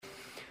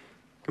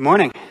Good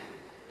morning.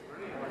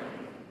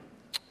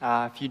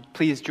 If you'd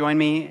please join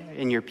me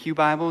in your pew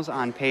Bibles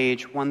on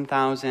page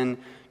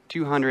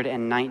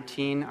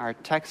 1219. Our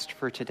text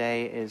for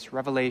today is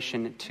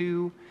Revelation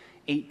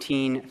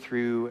 2:18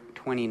 through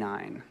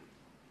 29.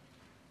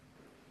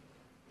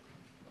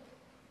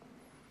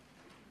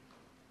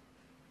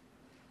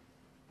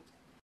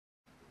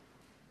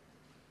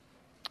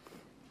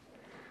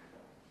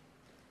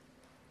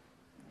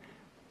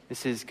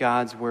 This is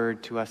God's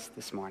word to us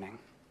this morning.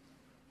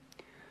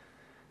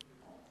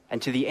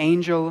 And to the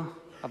angel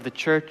of the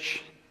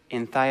church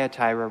in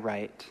Thyatira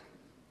write,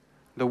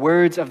 the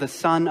words of the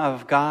Son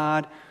of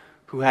God,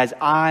 who has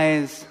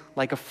eyes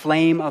like a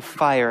flame of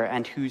fire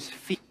and whose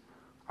feet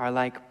are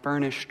like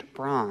burnished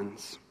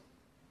bronze.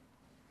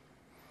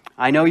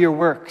 I know your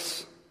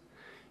works,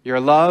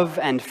 your love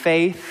and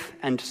faith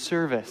and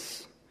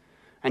service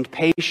and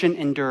patient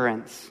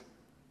endurance,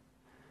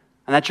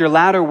 and that your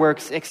latter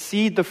works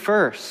exceed the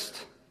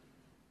first.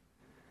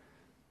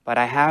 But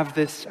I have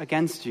this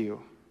against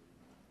you,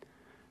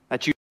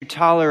 that you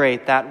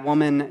tolerate that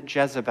woman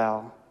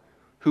Jezebel,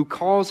 who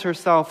calls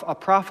herself a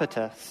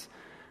prophetess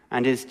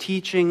and is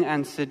teaching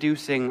and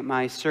seducing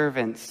my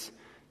servants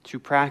to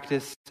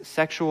practice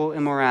sexual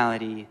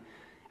immorality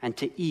and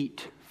to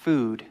eat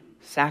food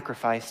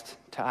sacrificed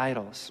to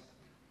idols.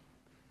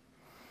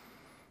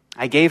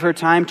 I gave her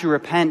time to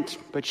repent,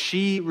 but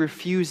she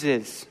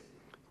refuses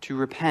to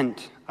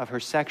repent of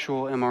her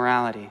sexual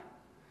immorality.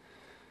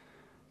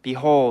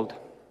 Behold,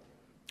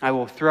 I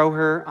will throw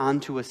her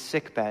onto a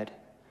sickbed,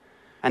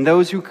 and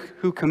those who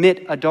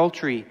commit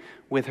adultery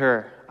with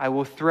her I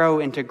will throw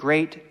into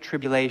great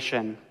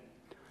tribulation,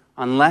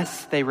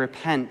 unless they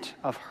repent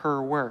of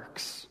her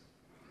works.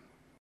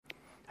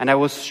 And I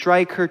will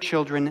strike her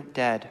children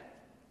dead.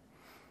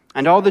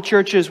 And all the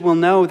churches will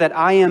know that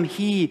I am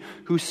he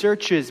who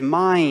searches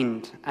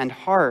mind and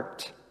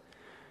heart,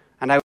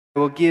 and I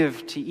will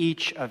give to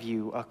each of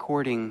you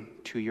according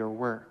to your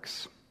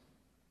works.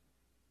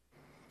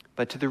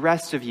 But to the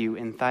rest of you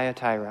in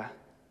Thyatira,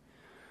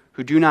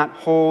 who do not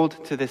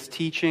hold to this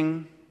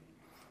teaching,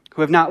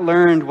 who have not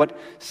learned what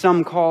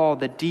some call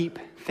the deep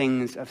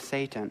things of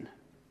Satan,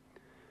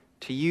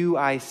 to you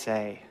I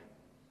say,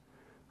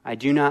 I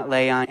do not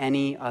lay on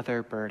any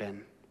other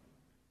burden.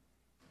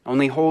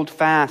 Only hold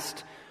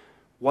fast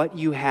what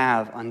you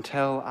have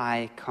until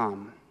I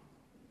come.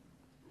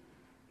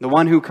 The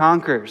one who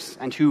conquers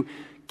and who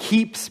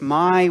keeps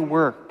my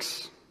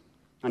works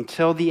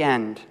until the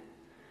end,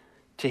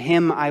 to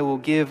him I will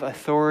give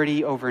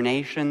authority over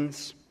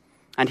nations,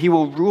 and he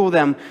will rule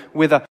them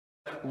with a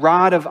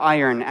rod of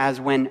iron, as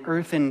when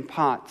earthen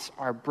pots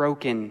are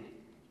broken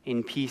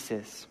in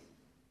pieces.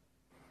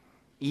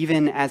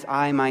 Even as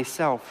I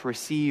myself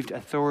received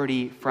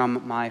authority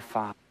from my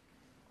Father.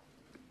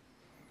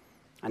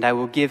 And I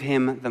will give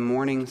him the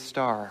morning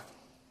star.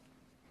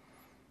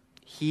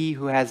 He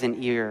who has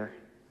an ear,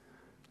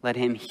 let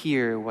him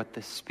hear what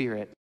the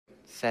Spirit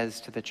says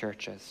to the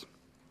churches.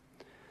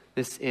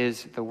 This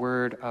is the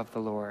word of the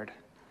Lord.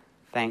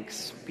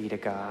 Thanks be to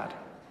God.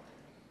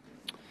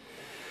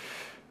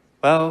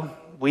 Well,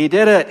 we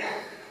did it.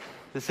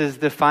 This is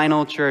the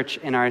final church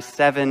in our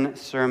seven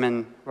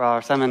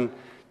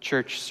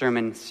church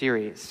sermon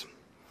series.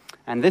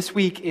 And this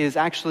week is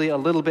actually a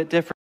little bit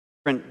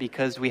different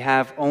because we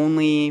have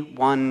only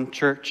one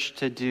church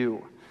to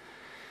do.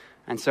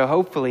 And so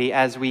hopefully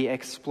as we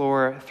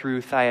explore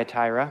through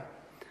Thyatira,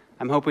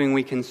 I'm hoping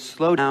we can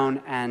slow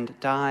down and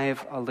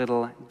dive a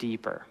little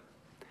deeper.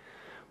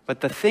 But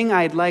the thing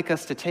I'd like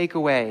us to take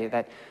away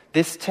that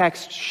this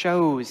text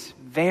shows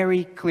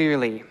very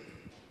clearly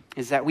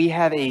is that we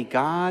have a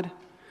God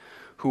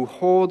who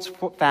holds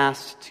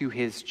fast to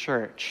his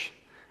church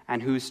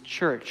and whose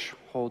church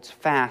holds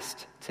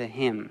fast to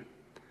him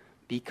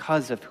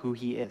because of who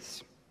he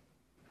is.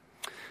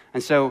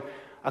 And so,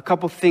 a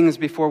couple things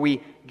before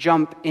we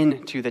jump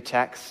into the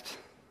text.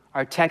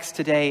 Our text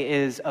today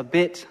is a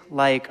bit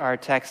like our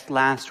text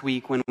last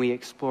week when we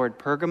explored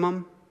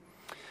Pergamum.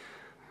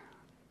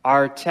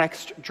 Our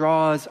text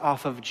draws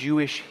off of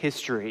Jewish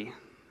history,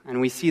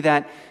 and we see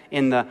that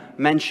in the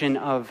mention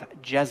of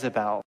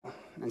Jezebel.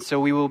 And so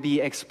we will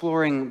be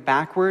exploring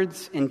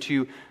backwards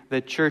into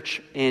the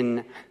church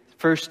in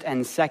 1st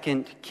and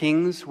 2nd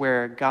Kings,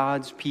 where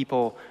God's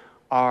people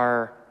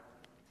are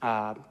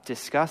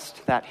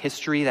discussed, that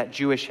history, that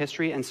Jewish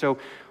history. And so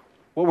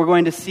what we're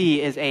going to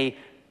see is a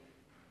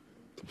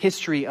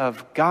history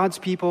of God's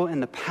people in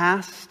the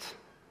past,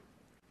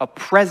 a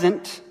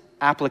present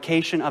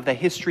application of the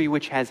history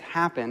which has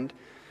happened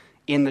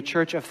in the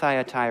church of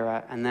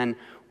Thyatira, and then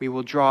we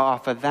will draw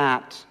off of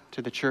that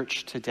to the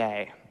church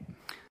today.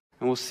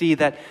 And we'll see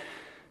that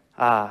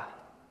I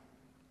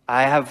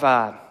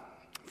have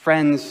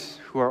friends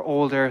who are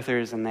old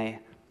earthers and they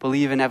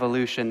believe in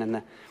evolution.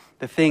 And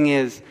the thing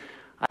is,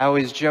 I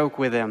always joke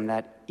with them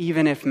that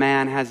even if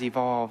man has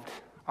evolved,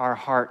 our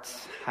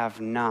hearts have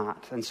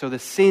not. And so the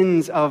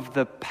sins of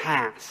the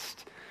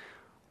past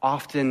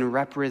often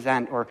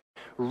represent or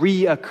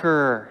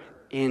reoccur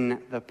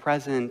in the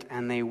present,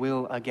 and they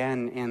will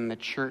again in the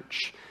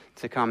church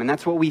to come. And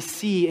that's what we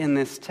see in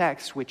this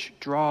text, which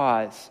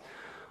draws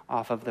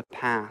off of the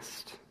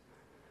past.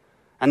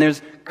 And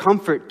there's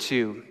comfort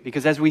too,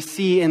 because as we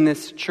see in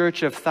this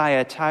church of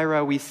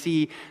Thyatira, we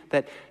see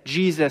that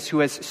Jesus, who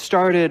has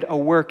started a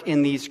work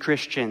in these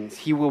Christians,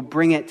 he will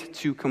bring it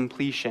to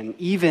completion,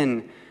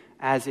 even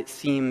as it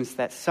seems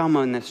that some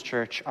in this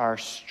church are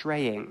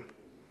straying.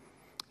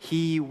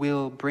 He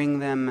will bring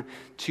them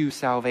to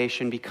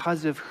salvation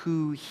because of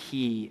who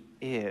he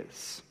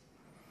is.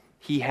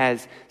 He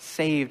has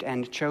saved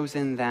and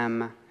chosen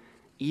them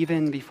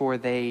even before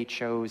they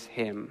chose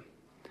him.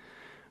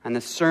 And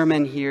the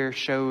sermon here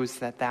shows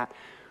that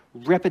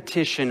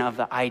repetition of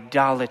the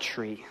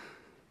idolatry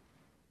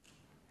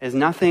is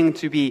nothing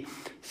to be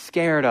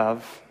scared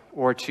of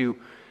or to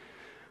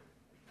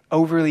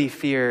overly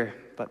fear,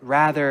 but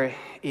rather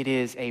it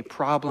is a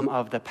problem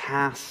of the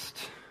past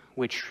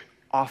which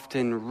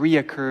often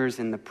reoccurs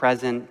in the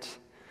present,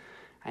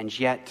 and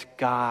yet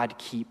God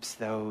keeps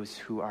those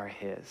who are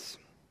his.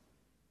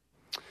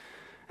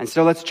 And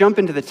so let's jump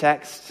into the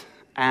text,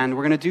 and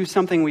we're going to do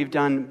something we've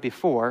done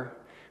before,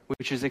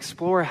 which is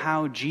explore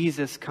how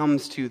Jesus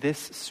comes to this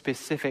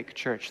specific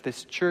church,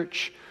 this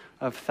church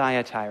of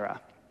Thyatira.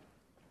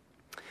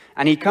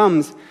 And he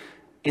comes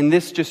in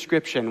this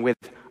description with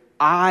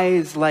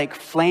eyes like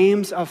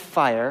flames of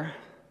fire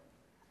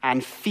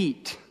and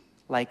feet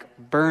like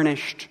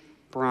burnished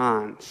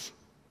bronze.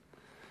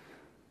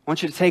 I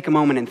want you to take a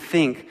moment and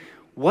think,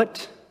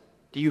 what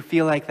do you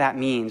feel like that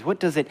means? What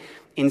does it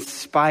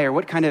inspire?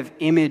 What kind of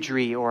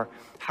imagery, or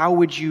how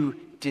would you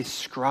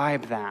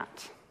describe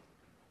that?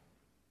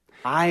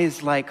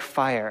 Eyes like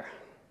fire.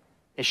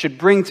 It should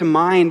bring to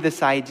mind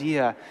this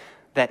idea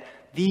that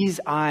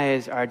these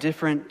eyes are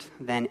different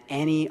than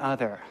any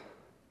other.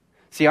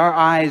 See, our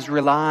eyes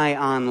rely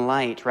on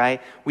light,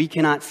 right? We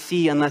cannot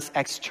see unless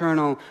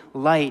external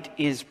light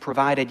is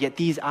provided. Yet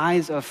these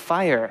eyes of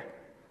fire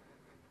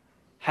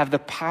have the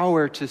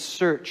power to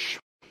search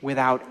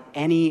without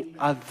any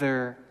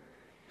other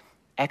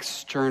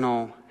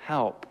external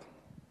help.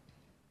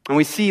 And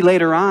we see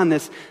later on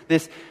this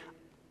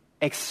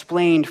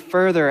explained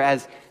further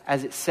as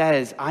it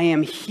says, I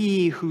am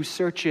he who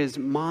searches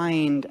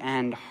mind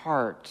and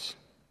heart.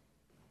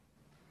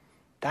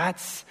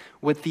 That's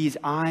what these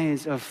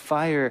eyes of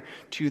fire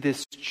to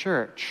this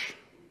church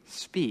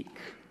speak.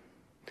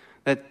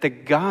 That the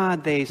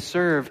God they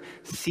serve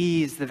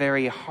sees the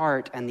very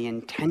heart and the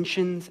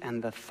intentions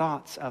and the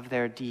thoughts of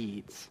their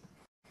deeds.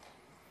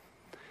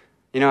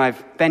 You know,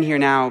 I've been here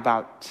now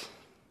about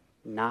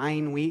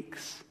 9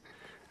 weeks,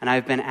 and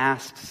I've been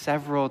asked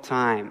several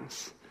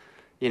times,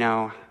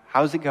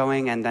 how's it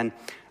going? And then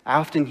I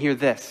often hear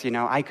this,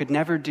 I could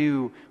never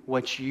do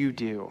what you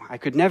do. I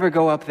could never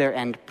go up there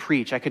and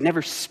preach. I could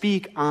never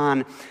speak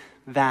on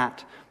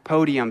that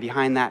podium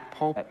behind that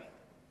pulpit.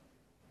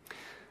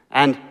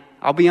 And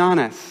I'll be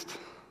honest,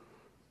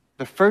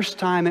 the first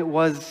time it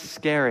was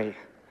scary.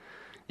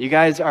 You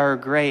guys are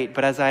great,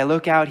 but as I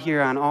look out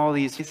here on all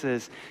these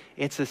faces,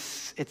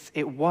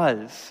 it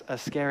was a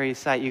scary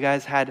sight. You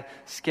guys had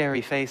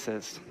scary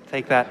faces.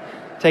 Take that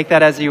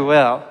as you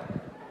will.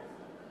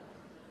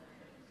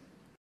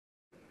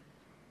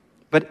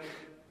 But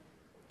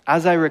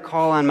as I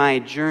recall on my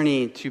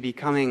journey to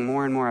becoming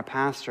more and more a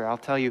pastor, I'll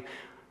tell you,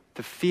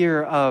 the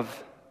fear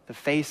of the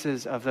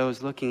faces of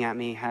those looking at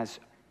me has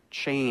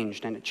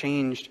changed, and it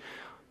changed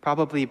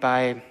probably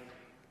by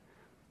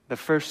the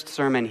first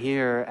sermon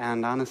here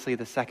and honestly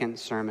the second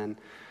sermon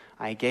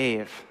I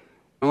gave.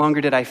 No longer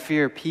did I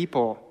fear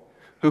people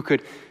who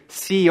could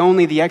see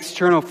only the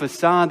external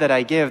facade that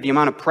I give, the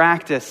amount of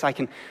practice I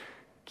can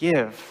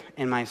give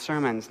in my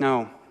sermons.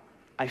 No,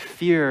 I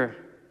fear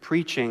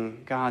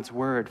preaching God's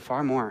word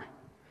far more.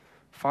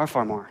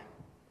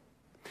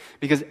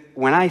 Because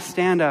when I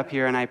stand up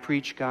here and I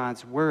preach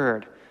God's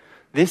word,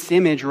 this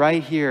image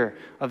right here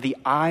of the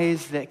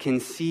eyes that can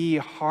see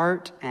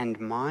heart and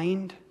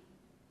mind,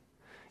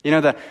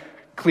 the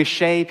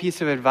cliche piece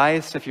of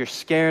advice, if you're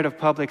scared of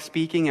public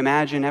speaking,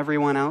 imagine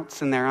everyone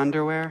else in their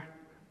underwear,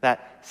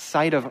 that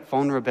sight of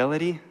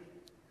vulnerability.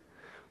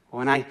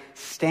 When I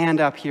stand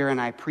up here and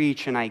I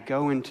preach and I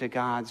go into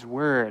God's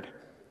word,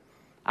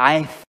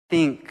 I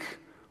think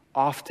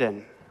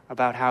often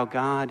about how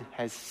God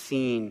has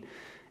seen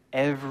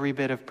every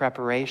bit of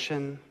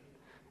preparation,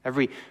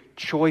 every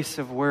choice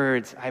of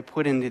words I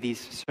put into these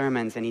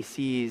sermons, and he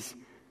sees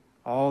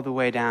all the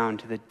way down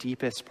to the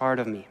deepest part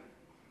of me,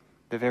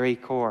 the very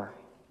core.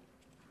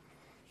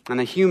 And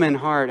the human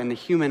heart and the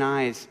human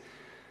eyes,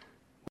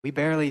 we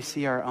barely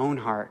see our own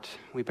heart.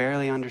 We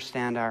barely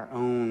understand our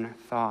own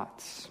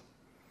thoughts.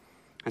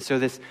 And so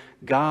this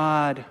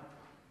God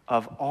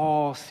of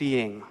all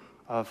seeing,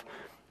 of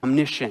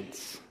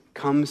omniscience,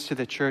 comes to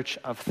the church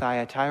of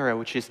Thyatira,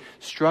 which is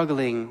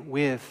struggling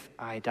with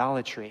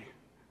idolatry.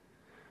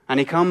 And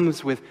he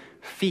comes with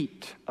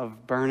feet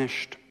of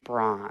burnished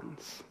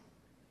bronze.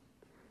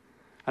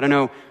 I don't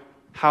know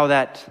how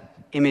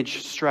that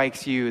image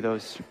strikes you,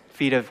 those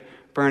feet of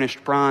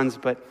burnished bronze,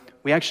 but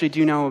we actually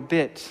do know a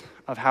bit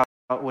of how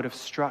it would have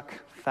struck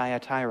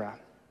Thyatira.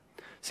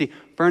 See,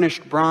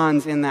 burnished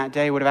bronze in that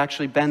day would have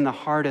actually been the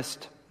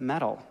hardest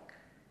metal.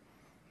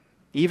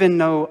 Even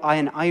though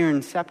an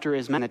iron scepter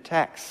is meant in the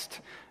text,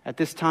 at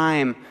this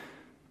time,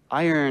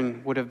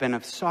 iron would have been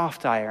of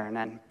soft iron,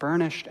 and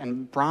burnished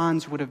and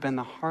bronze would have been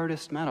the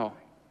hardest metal.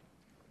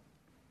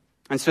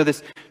 And so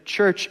this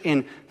church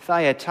in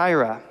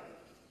Thyatira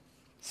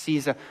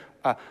sees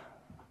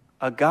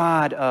a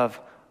God of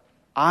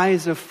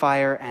eyes of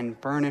fire and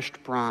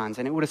burnished bronze,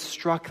 and it would have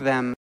struck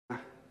them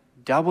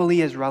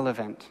doubly as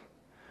relevant.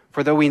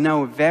 For though we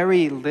know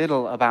very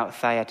little about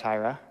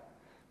Thyatira,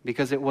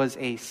 because it was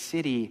a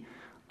city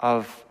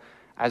of,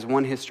 as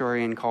one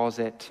historian calls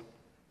it,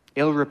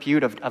 ill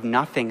repute, of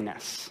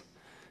nothingness.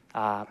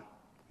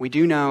 We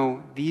do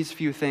know these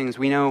few things.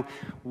 We know,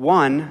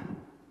 one,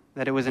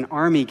 that it was an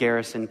army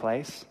garrison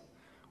place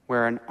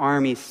where an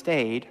army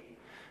stayed.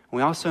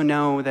 We also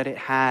know that it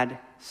had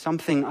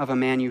something of a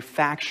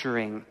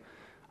manufacturing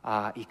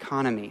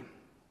economy,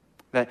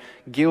 that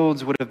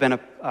guilds would have been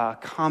a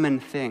common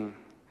thing.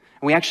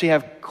 And we actually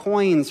have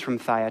coins from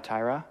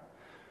Thyatira,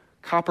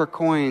 copper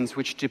coins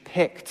which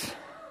depict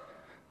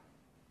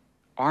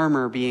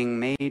armor being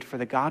made for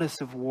the goddess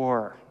of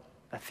war,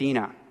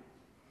 Athena.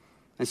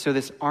 And so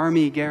this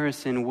army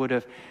garrison would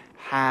have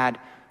had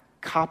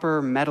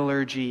copper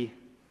metallurgy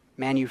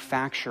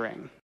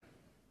manufacturing.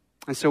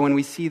 And so when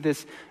we see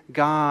this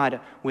God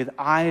with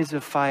eyes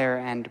of fire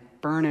and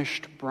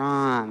burnished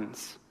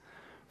bronze,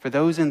 for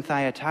those in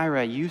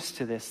Thyatira used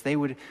to this, they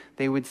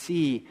would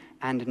see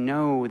and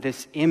know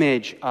this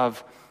image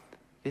of,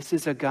 this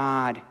is a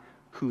God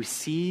who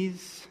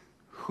sees,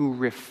 who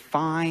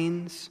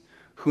refines,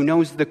 who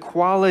knows the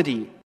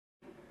quality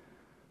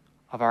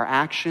of our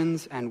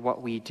actions and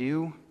what we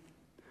do.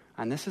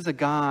 And this is a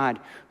God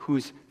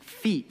whose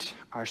feet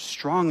are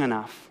strong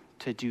enough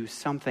to do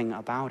something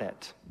about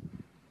it.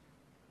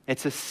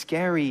 It's a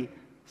scary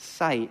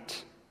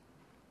sight.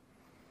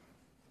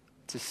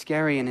 It's a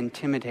scary and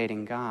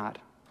intimidating God.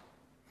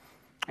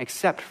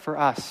 Except for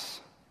us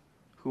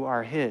who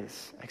are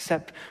His.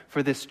 Except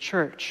for this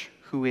church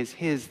who is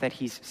His that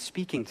He's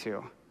speaking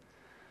to.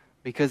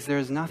 Because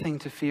there's nothing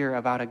to fear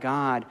about a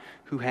God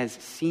who has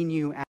seen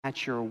you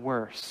at your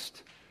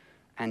worst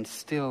and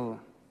still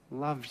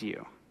loved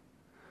you.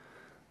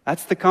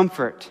 That's the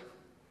comfort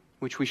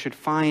which we should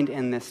find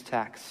in this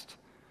text.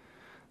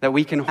 That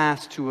we can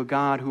pass to a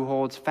God who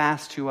holds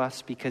fast to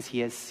us because He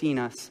has seen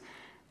us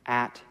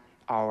at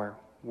our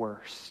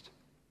worst.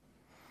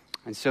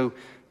 And so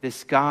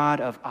this God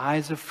of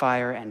eyes of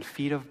fire and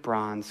feet of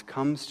bronze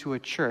comes to a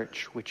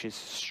church which is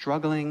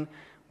struggling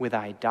with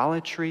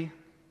idolatry.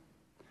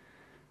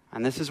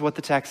 And this is what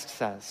the text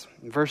says.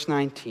 In verse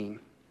 19,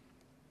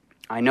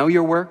 I know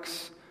your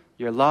works,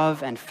 your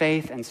love and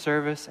faith and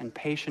service and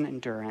patient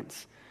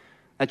endurance,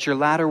 that your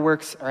latter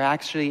works are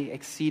actually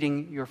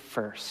exceeding your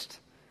first.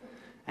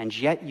 And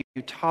yet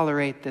you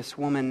tolerate this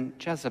woman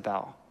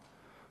Jezebel,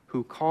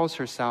 who calls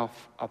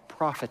herself a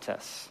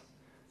prophetess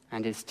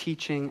and is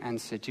teaching and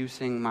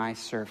seducing my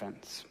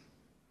servants.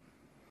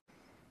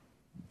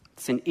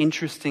 It's an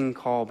interesting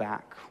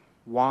callback.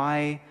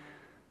 Why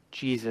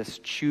Jesus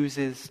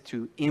chooses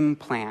to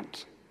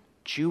implant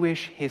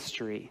Jewish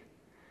history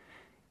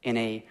in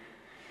a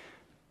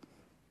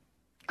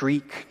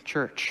Greek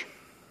church.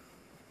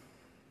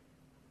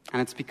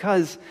 And it's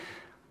because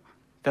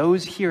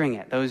those hearing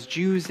it, those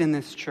Jews in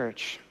this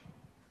church,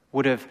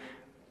 would have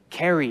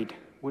carried,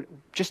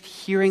 just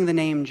hearing the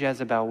name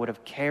Jezebel would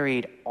have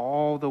carried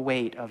all the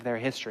weight of their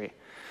history.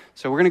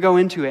 So we're going to go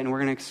into it and we're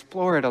going to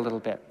explore it a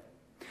little bit.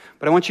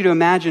 But I want you to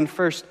imagine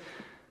first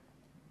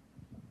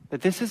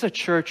that this is a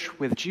church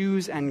with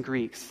Jews and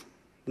Greeks.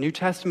 The New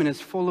Testament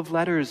is full of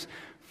letters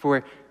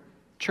for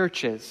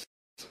churches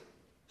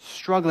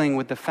struggling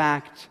with the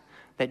fact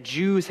that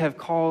Jews have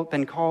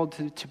been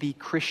called to be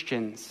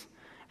Christians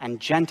and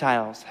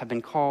Gentiles have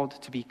been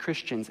called to be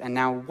Christians. And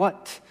now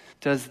what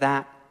does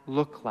that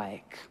look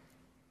like?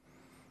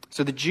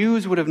 So the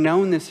Jews would have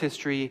known this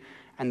history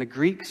and the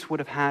Greeks would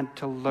have had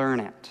to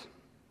learn it.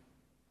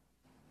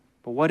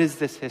 But what is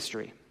this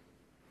history?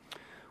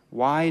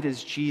 Why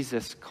does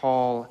Jesus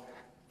call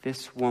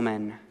this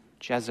woman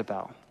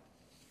Jezebel?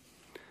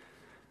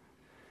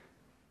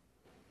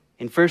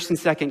 In 1st and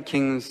 2nd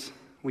Kings,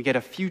 we get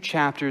a few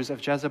chapters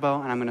of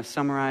Jezebel, and I'm going to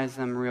summarize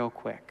them real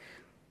quick.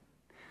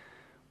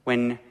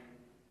 When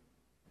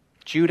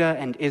Judah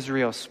and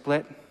Israel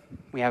split,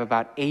 we have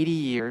about 80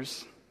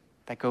 years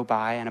that go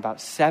by and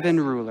about 7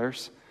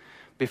 rulers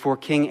before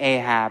King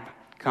Ahab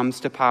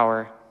comes to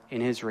power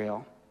in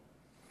Israel.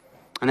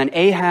 And then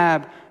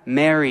Ahab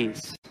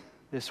marries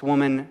this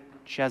woman,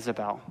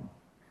 Jezebel,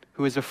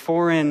 who is a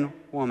foreign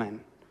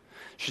woman.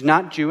 She's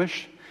not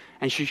Jewish,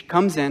 and she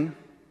comes in,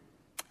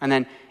 and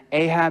then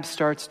Ahab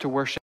starts to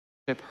worship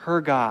her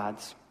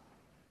gods.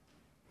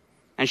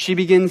 And she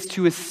begins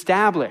to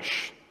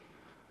establish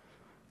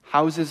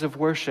houses of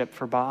worship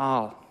for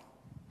Baal.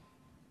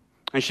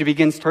 And she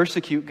begins to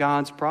persecute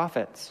God's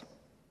prophets.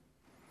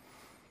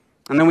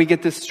 And then we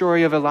get this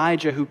story of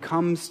Elijah who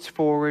comes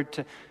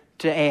forward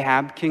to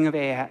Ahab, king of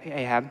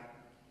Ahab,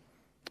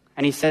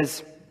 and he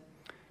says,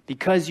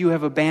 Because you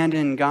have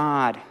abandoned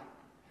God,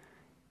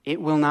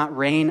 it will not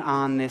rain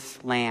on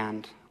this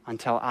land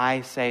until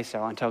I say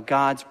so, until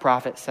God's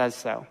prophet says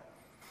so.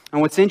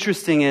 And what's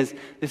interesting is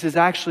this is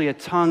actually a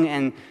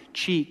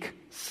tongue-in-cheek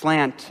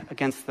slant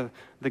against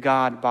the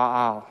god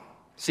Baal.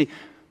 See,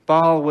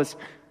 Baal was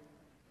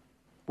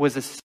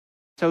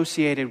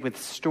associated with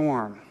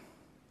storm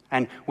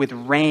and with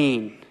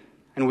rain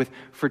and with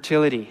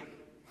fertility.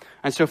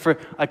 And so for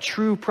a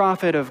true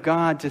prophet of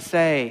God to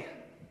say,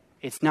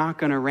 it's not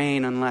going to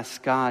rain unless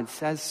God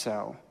says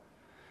so,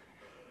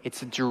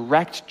 it's a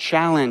direct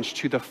challenge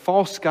to the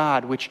false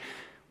god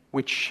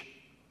which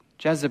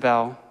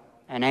Jezebel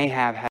and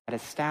Ahab had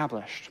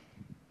established.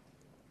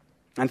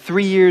 And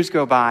 3 years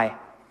go by,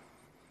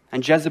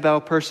 and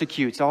Jezebel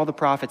persecutes all the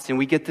prophets, and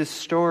we get this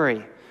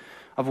story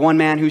of one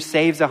man who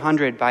saves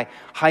 100 by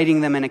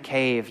hiding them in a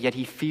cave, yet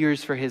he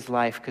fears for his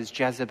life because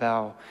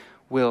Jezebel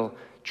will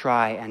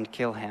try and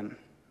kill him.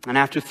 And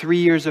after 3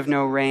 years of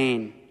no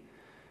rain,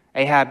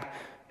 Ahab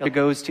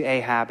goes to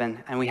Ahab,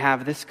 and we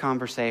have this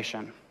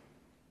conversation.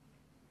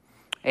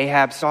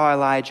 Ahab saw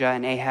Elijah,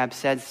 and Ahab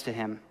says to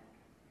him,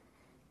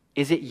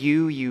 "Is it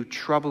you, you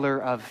troubler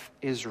of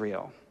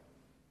Israel?"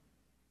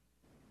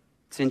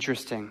 It's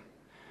interesting.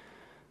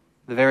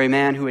 The very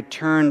man who had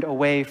turned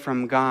away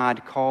from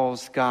God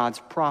calls God's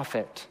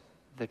prophet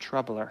the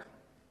troubler.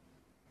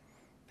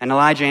 And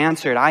Elijah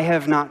answered, "I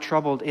have not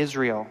troubled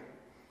Israel,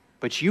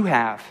 but you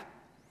have,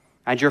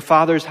 and your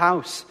father's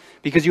house,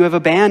 because you have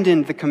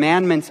abandoned the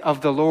commandments of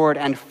the Lord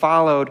and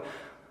followed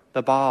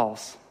the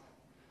Baals.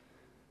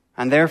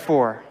 And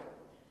therefore,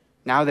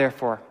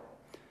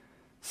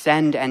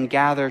 send and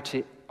gather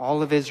to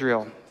all of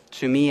Israel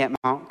to me at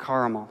Mount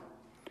Carmel,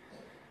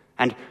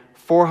 and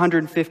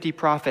 450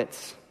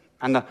 prophets,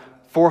 and the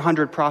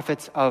 400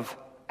 prophets of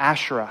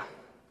Asherah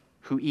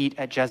who eat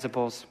at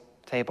Jezebel's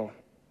table."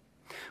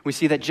 We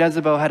see that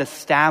Jezebel had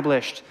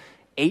established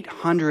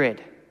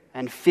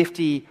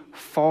 850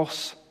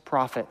 false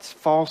prophets,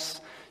 false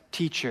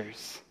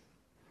teachers.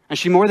 And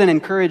she more than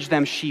encouraged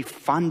them, she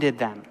funded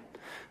them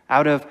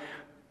out of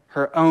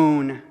her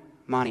own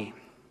money.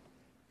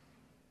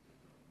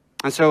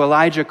 And so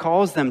Elijah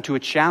calls them to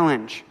a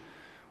challenge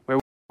where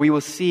we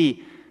will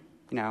see,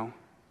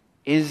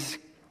 is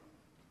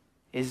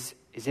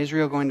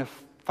Israel going to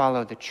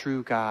follow the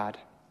true God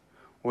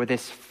or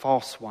this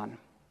false one?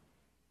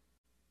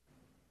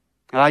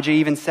 Elijah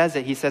even says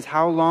it. He says,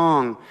 "How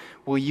long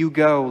will you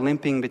go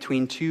limping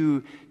between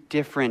two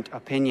different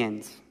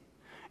opinions?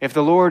 If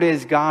the Lord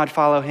is God,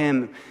 follow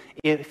him.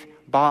 If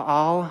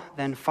Baal,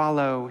 then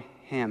follow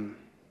him."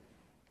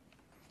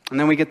 And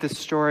then we get this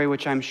story,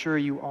 which I'm sure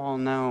you all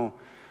know,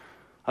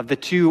 of the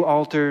two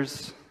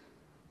altars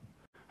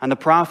and the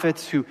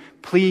prophets who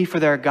plea for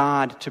their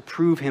God to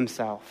prove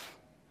himself,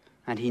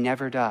 and he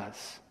never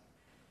does.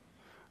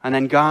 And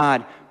then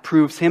God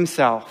proves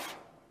himself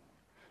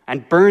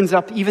and burns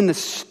up even the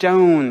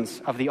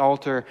stones of the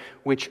altar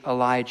which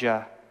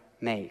Elijah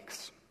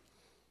makes.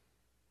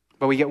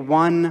 But we get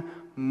one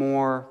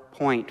more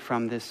point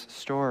from this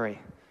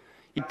story.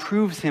 He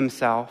proves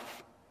himself.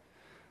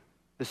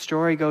 The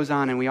story goes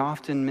on, and we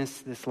often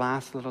miss this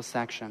last little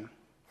section.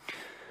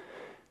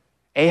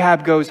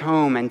 Ahab goes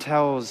home and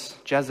tells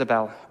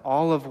Jezebel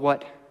all of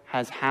what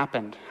has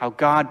happened, how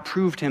God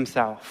proved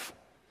himself,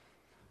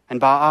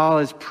 and Baal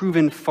is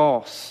proven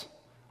false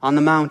on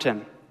the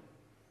mountain.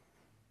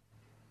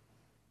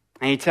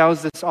 And he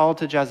tells this all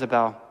to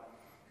Jezebel,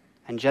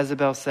 and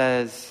Jezebel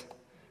says,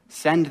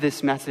 "Send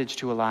this message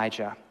to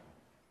Elijah.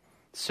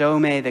 So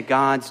may the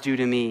gods do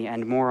to me,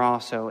 and more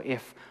also,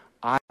 if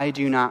I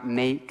do not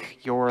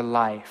make your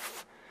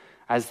life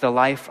as the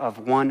life of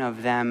one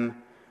of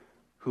them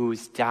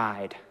who's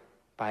died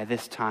by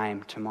this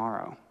time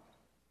tomorrow."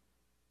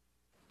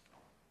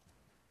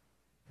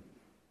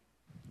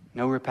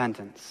 No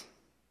repentance.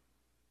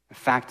 In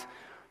fact,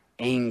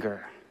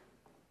 anger.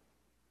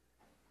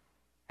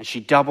 And she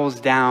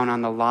doubles down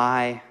on the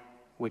lie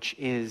which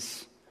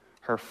is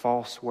her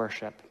false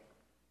worship.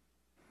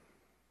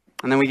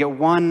 And then we get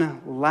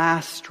one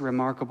last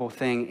remarkable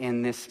thing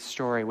in this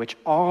story, which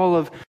all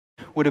of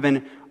would have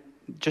been,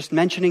 just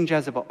mentioning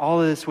Jezebel,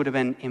 all of this would have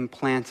been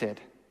implanted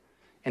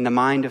in the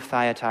mind of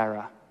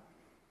Thyatira.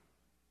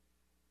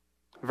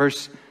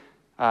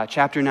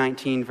 Chapter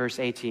 19, verse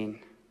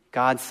 18,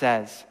 God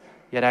says,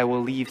 "Yet I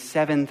will leave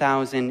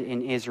 7,000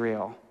 in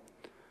Israel,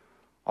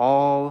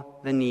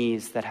 all the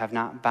knees that have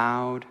not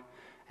bowed,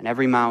 and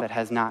every mouth that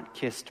has not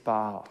kissed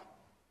Baal."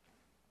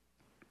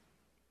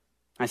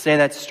 I say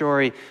that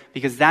story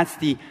because that's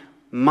the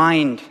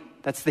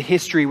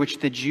history which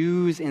the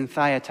Jews in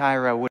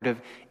Thyatira would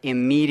have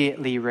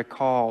immediately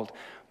recalled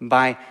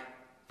by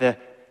the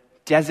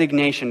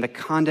designation, the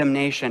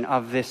condemnation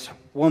of this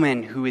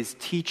woman who is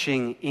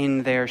teaching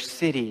in their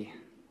city.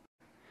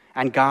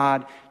 And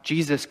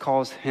Jesus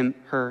calls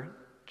her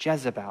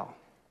Jezebel.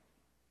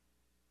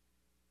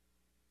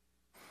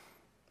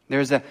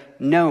 There's a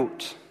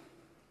note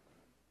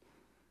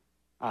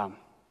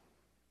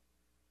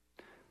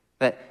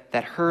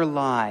that her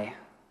lie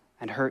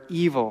and her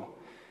evil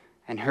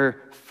and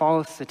her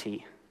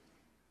falsity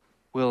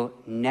will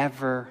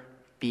never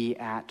be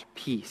at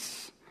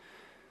peace.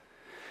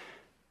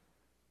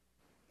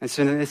 And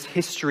so this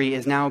history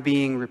is now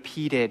being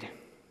repeated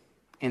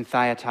in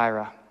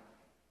Thyatira.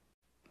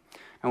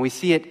 And we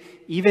see it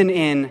even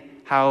in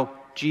how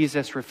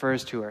Jesus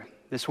refers to her,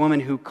 this woman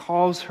who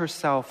calls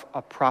herself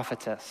a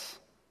prophetess.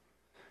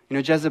 You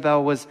know,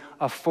 Jezebel was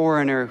a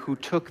foreigner who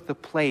took the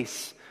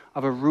place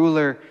of a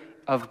ruler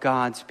of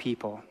God's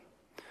people.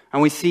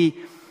 And we see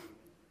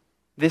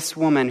this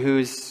woman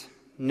who's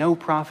no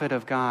prophet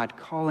of God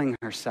calling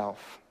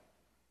herself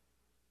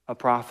a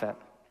prophet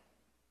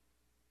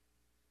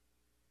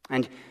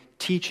and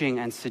teaching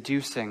and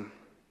seducing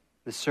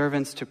the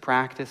servants to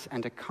practice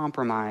and to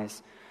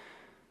compromise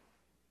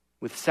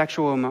with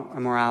sexual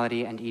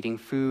immorality and eating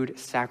food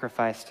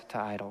sacrificed to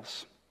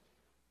idols.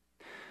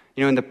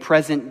 You know, in the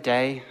present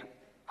day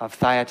of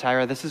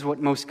Thyatira, this is what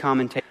most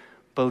commentators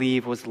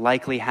believe was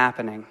likely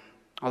happening,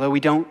 although we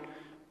don't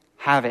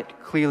have it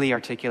clearly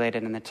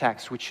articulated in the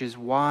text, which is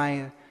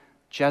why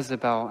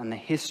Jezebel and the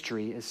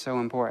history is so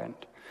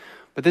important.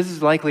 But this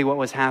is likely what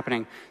was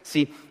happening.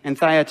 See, in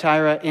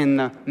Thyatira, in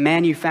the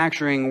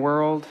manufacturing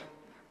world,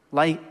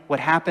 like what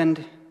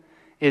happened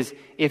is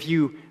if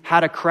you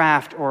had a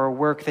craft or a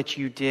work that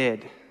you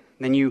did,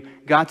 then you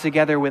got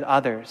together with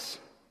others.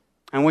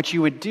 And what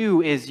you would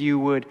do is you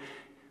would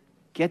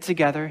get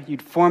together,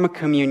 you'd form a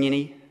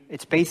community.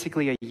 It's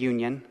basically a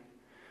union.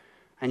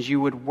 And you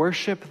would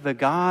worship the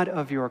God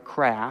of your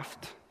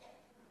craft,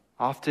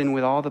 often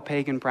with all the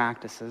pagan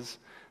practices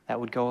that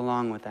would go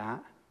along with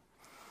that.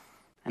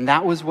 And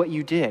that was what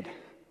you did.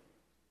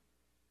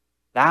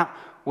 That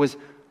was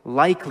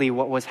likely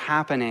what was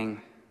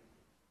happening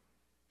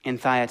in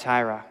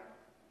Thyatira.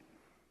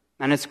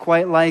 And it's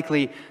quite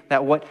likely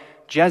that what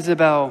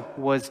Jezebel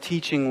was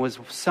teaching was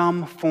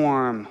some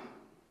form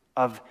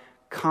of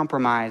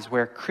compromise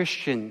where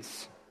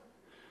Christians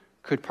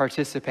could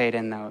participate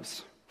in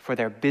those for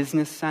their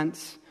business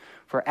sense,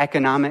 for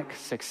economic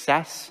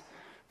success,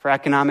 for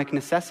economic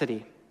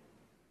necessity.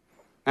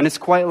 And it's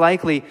quite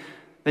likely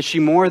that she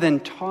more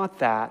than taught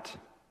that,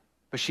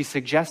 but she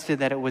suggested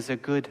that it was a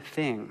good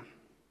thing.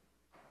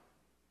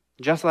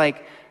 Just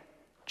like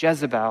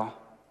Jezebel,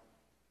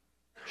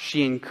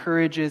 she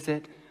encourages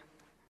it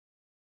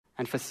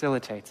and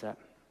facilitates it.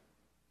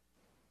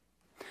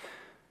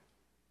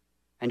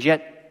 And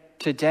yet,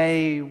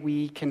 today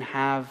we can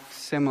have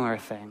similar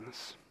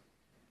things.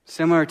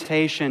 Similar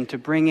temptation to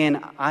bring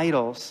in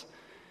idols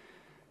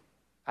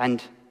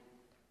and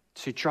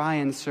to try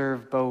and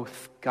serve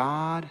both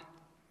God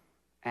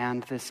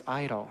and this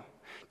idol,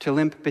 to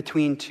limp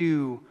between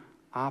two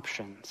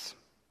options.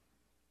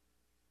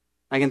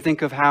 I can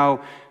think of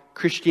how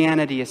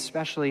Christianity,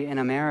 especially in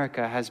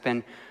America, has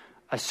been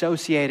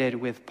associated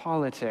with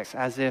politics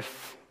as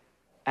if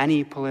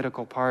any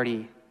political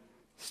party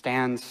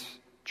stands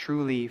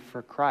truly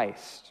for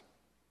Christ.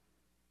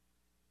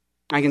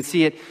 I can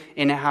see it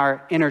in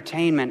our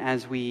entertainment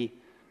as we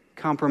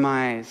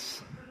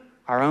compromise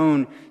our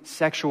own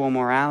sexual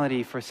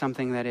morality for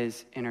something that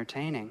is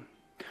entertaining.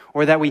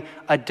 Or that we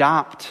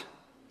adopt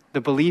the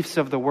beliefs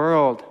of the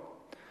world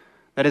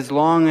that as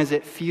long as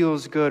it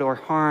feels good or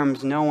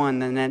harms no one,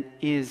 then that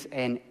is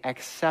an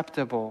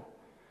acceptable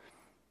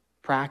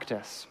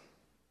practice.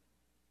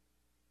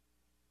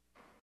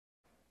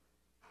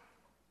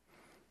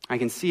 I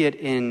can see it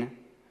in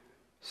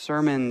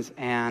sermons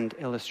and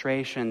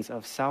illustrations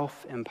of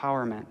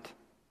self-empowerment,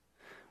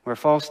 where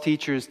false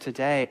teachers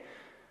today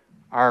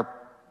are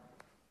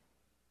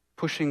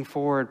pushing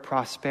forward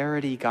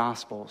prosperity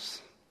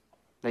gospels,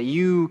 that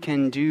you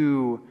can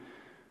do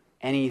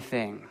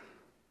anything.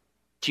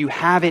 You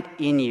have it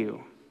in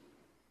you,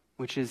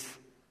 which is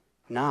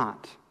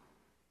not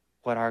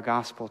what our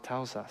gospel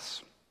tells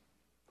us.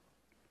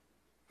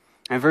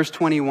 And verse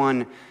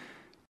 21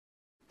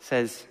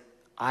 says,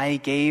 I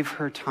gave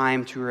her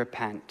time to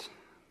repent,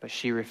 but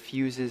she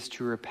refuses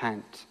to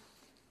repent.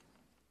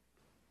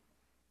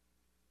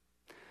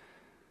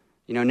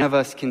 You know, none of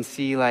us can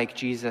see like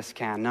Jesus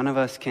can. None of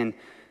us can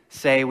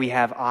say we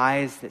have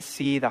eyes that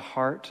see the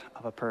heart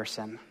of a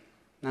person.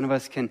 None of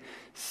us can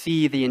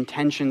see the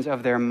intentions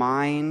of their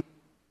mind.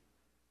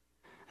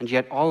 And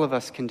yet all of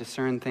us can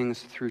discern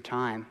things through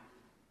time.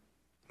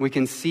 We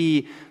can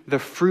see the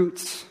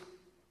fruits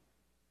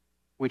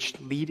which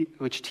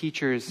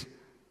teachers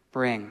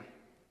bring.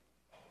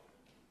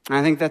 And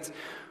I think that's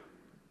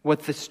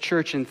what this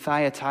church in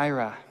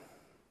Thyatira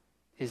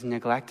is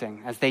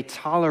neglecting, as they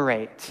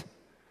tolerate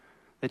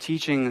the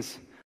teachings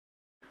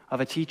of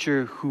a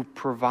teacher who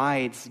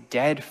provides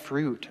dead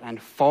fruit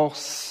and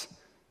false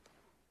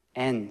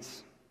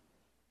ends.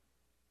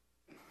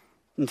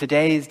 In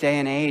today's day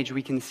and age,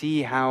 we can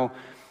see how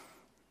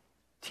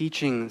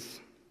teachings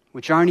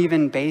which aren't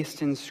even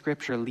based in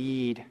Scripture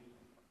lead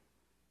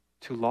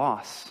to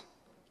loss,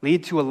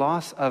 lead to a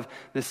loss of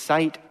the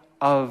sight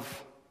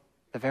of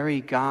the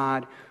very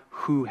God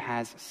who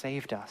has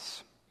saved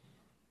us.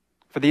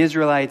 For the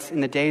Israelites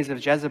in the days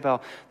of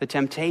Jezebel, the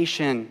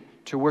temptation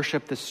to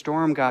worship the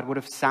storm god would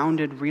have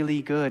sounded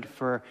really good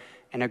for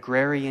an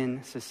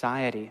agrarian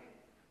society.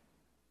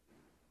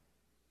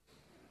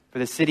 For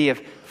the city of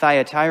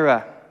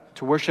Thyatira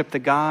to worship the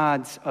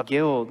gods of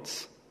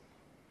guilds,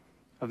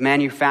 of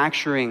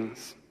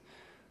manufacturings,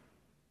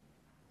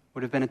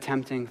 would have been a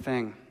tempting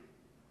thing.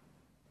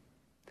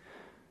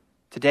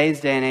 Today's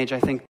day and age, I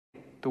think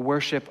the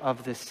worship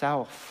of the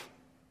self,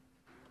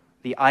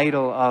 the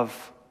idol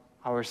of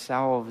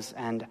ourselves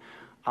and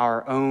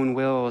our own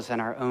wills and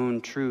our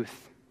own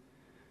truth,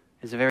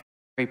 is a very,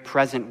 very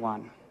present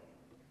one.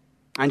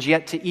 And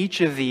yet to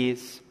each of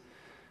these,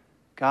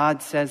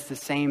 God says the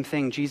same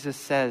thing. Jesus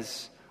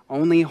says,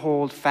 only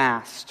hold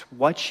fast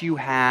what you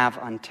have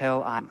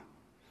until I am.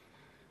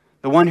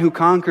 The one who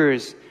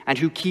conquers and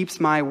who keeps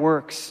my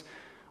works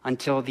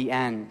until the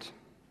end.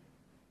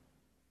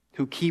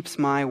 Who keeps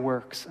my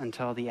works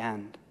until the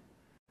end.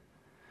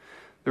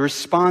 The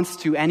response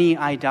to any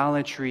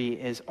idolatry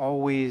is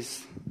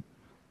always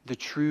the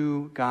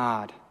true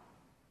God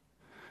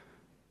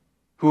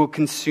who will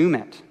consume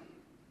it.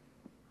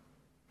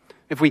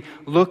 If we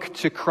look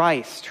to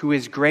Christ, who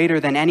is greater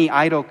than any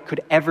idol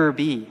could ever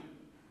be,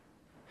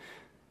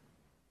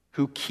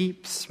 who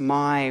keeps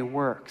my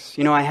works.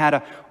 You know, I had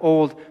an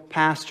old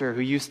pastor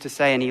who used to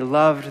say, and he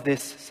loved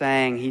this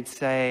saying, he'd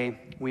say,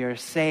 we are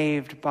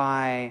saved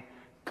by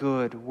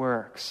good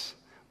works,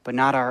 but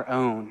not our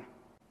own.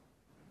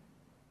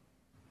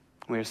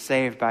 We are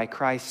saved by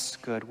Christ's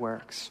good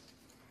works.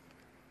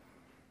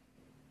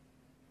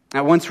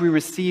 Now, once we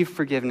receive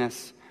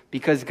forgiveness,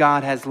 because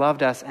God has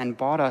loved us and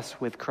bought us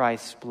with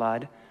Christ's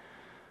blood,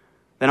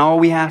 then all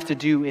we have to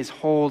do is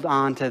hold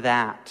on to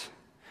that.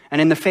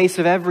 And in the face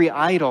of every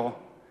idol,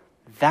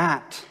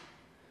 that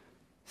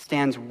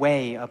stands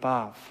way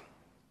above.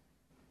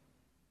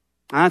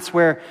 And that's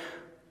where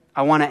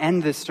I want to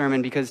end this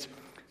sermon, because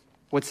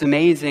what's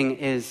amazing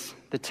is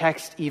the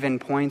text even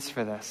points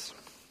for this.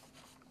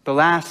 The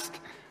last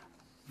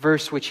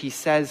verse which he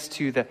says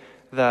to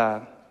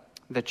the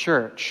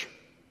church,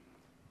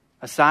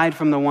 aside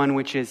from the one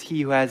which is,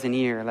 he who has an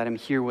ear, let him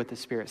hear what the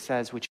Spirit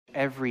says, which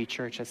every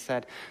church has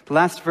said. The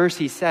last verse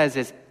he says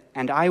is,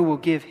 and I will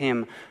give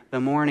him the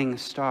morning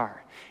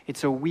star.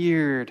 It's a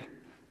weird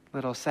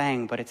little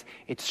saying, but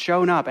it's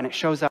shown up, and it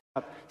shows up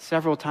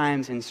several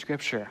times in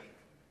Scripture.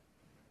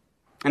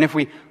 And if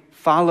we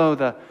follow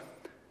the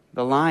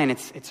line,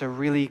 it's a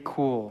really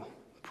cool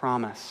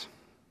promise.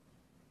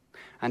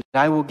 And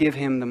I will give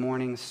him the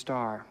morning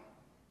star.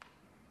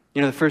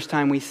 You know, the first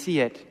time we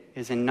see it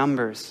is in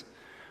Numbers,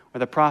 where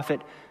the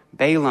prophet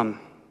Balaam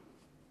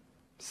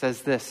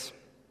says this,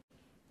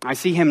 I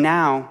see him,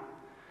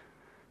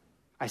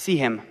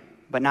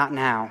 but not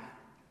now.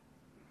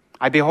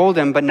 I behold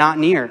him, but not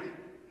near.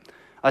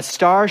 A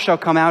star shall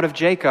come out of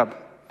Jacob,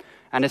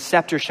 and a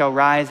scepter shall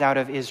rise out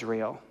of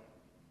Israel.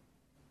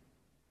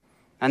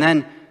 And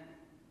then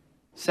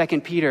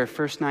 2 Peter,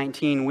 verse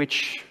 19,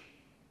 which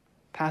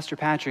Pastor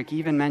Patrick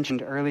even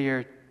mentioned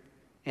earlier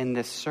in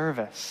this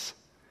service,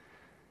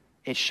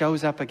 it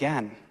shows up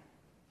again.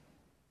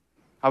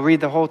 I'll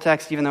read the whole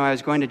text, even though I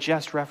was going to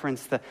just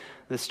reference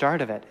the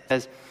start of it. It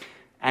says,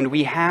 and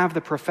we have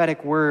the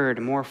prophetic word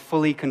more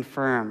fully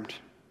confirmed,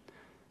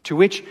 to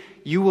which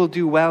you will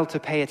do well to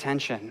pay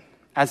attention,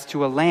 as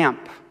to a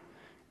lamp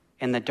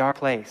in the dark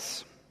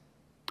place,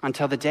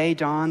 until the day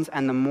dawns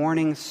and the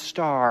morning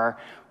star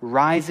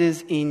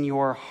rises in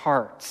your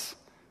hearts.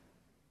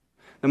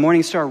 The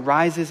morning star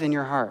rises in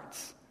your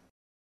hearts.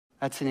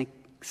 That's an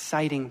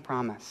exciting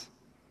promise.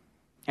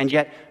 And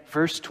yet,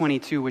 verse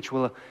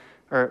 22,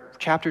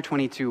 chapter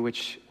 22,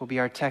 which will be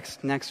our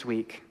text next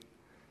week,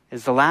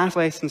 is the last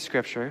place in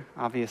Scripture,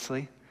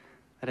 obviously,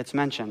 that it's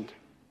mentioned.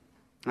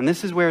 And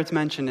this is where it's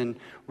mentioned in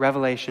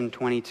Revelation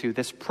 22,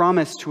 this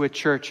promise to a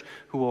church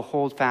who will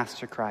hold fast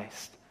to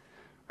Christ.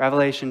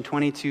 Revelation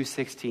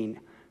 22:16,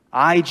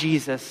 I,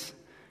 Jesus,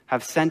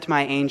 have sent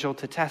my angel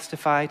to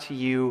testify to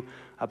you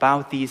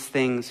about these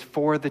things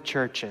for the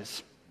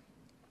churches.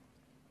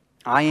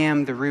 I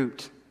am the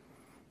root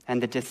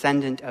and the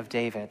descendant of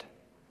David,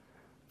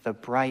 the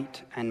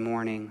bright and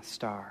morning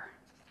star.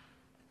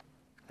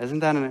 Isn't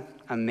that an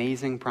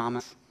amazing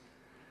promise?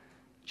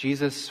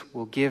 Jesus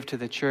will give to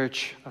the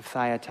church of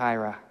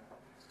Thyatira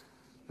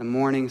the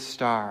morning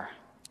star,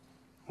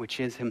 which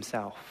is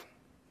himself.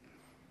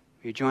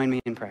 Will you join me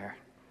in prayer?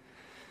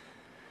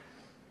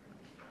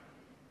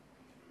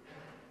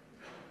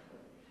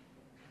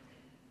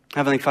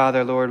 Heavenly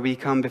Father, Lord, we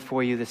come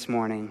before you this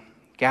morning,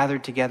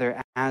 gathered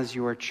together as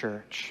your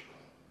church.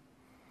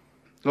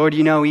 Lord,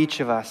 you know each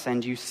of us,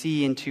 and you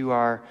see into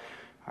our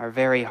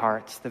very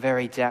hearts, the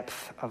very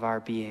depth of our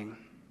being.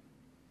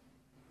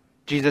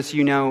 Jesus,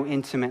 you know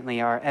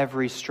intimately our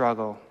every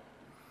struggle.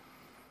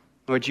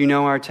 Lord, you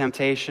know our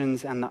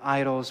temptations and the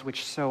idols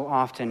which so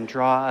often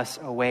draw us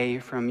away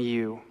from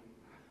you.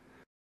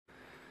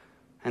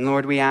 And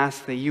Lord, we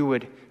ask that you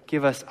would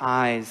give us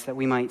eyes that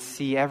we might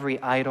see every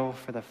idol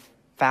for the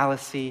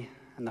fallacy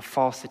and the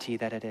falsity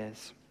that it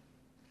is.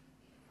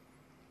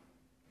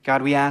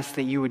 God, we ask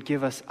that you would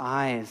give us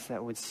eyes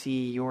that would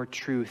see your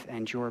truth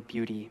and your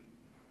beauty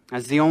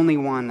as the only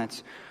one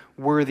that's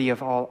worthy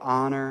of all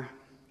honor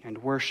and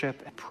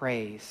worship and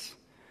praise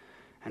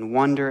and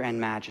wonder and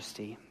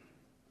majesty.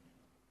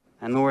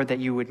 And Lord, that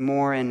you would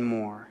more and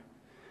more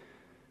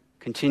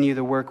continue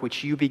the work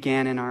which you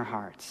began in our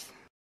hearts.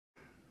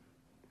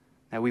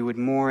 That we would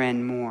more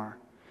and more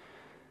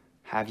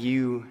have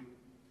you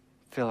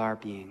fill our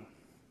being.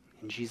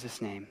 In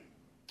Jesus' name,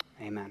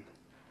 amen.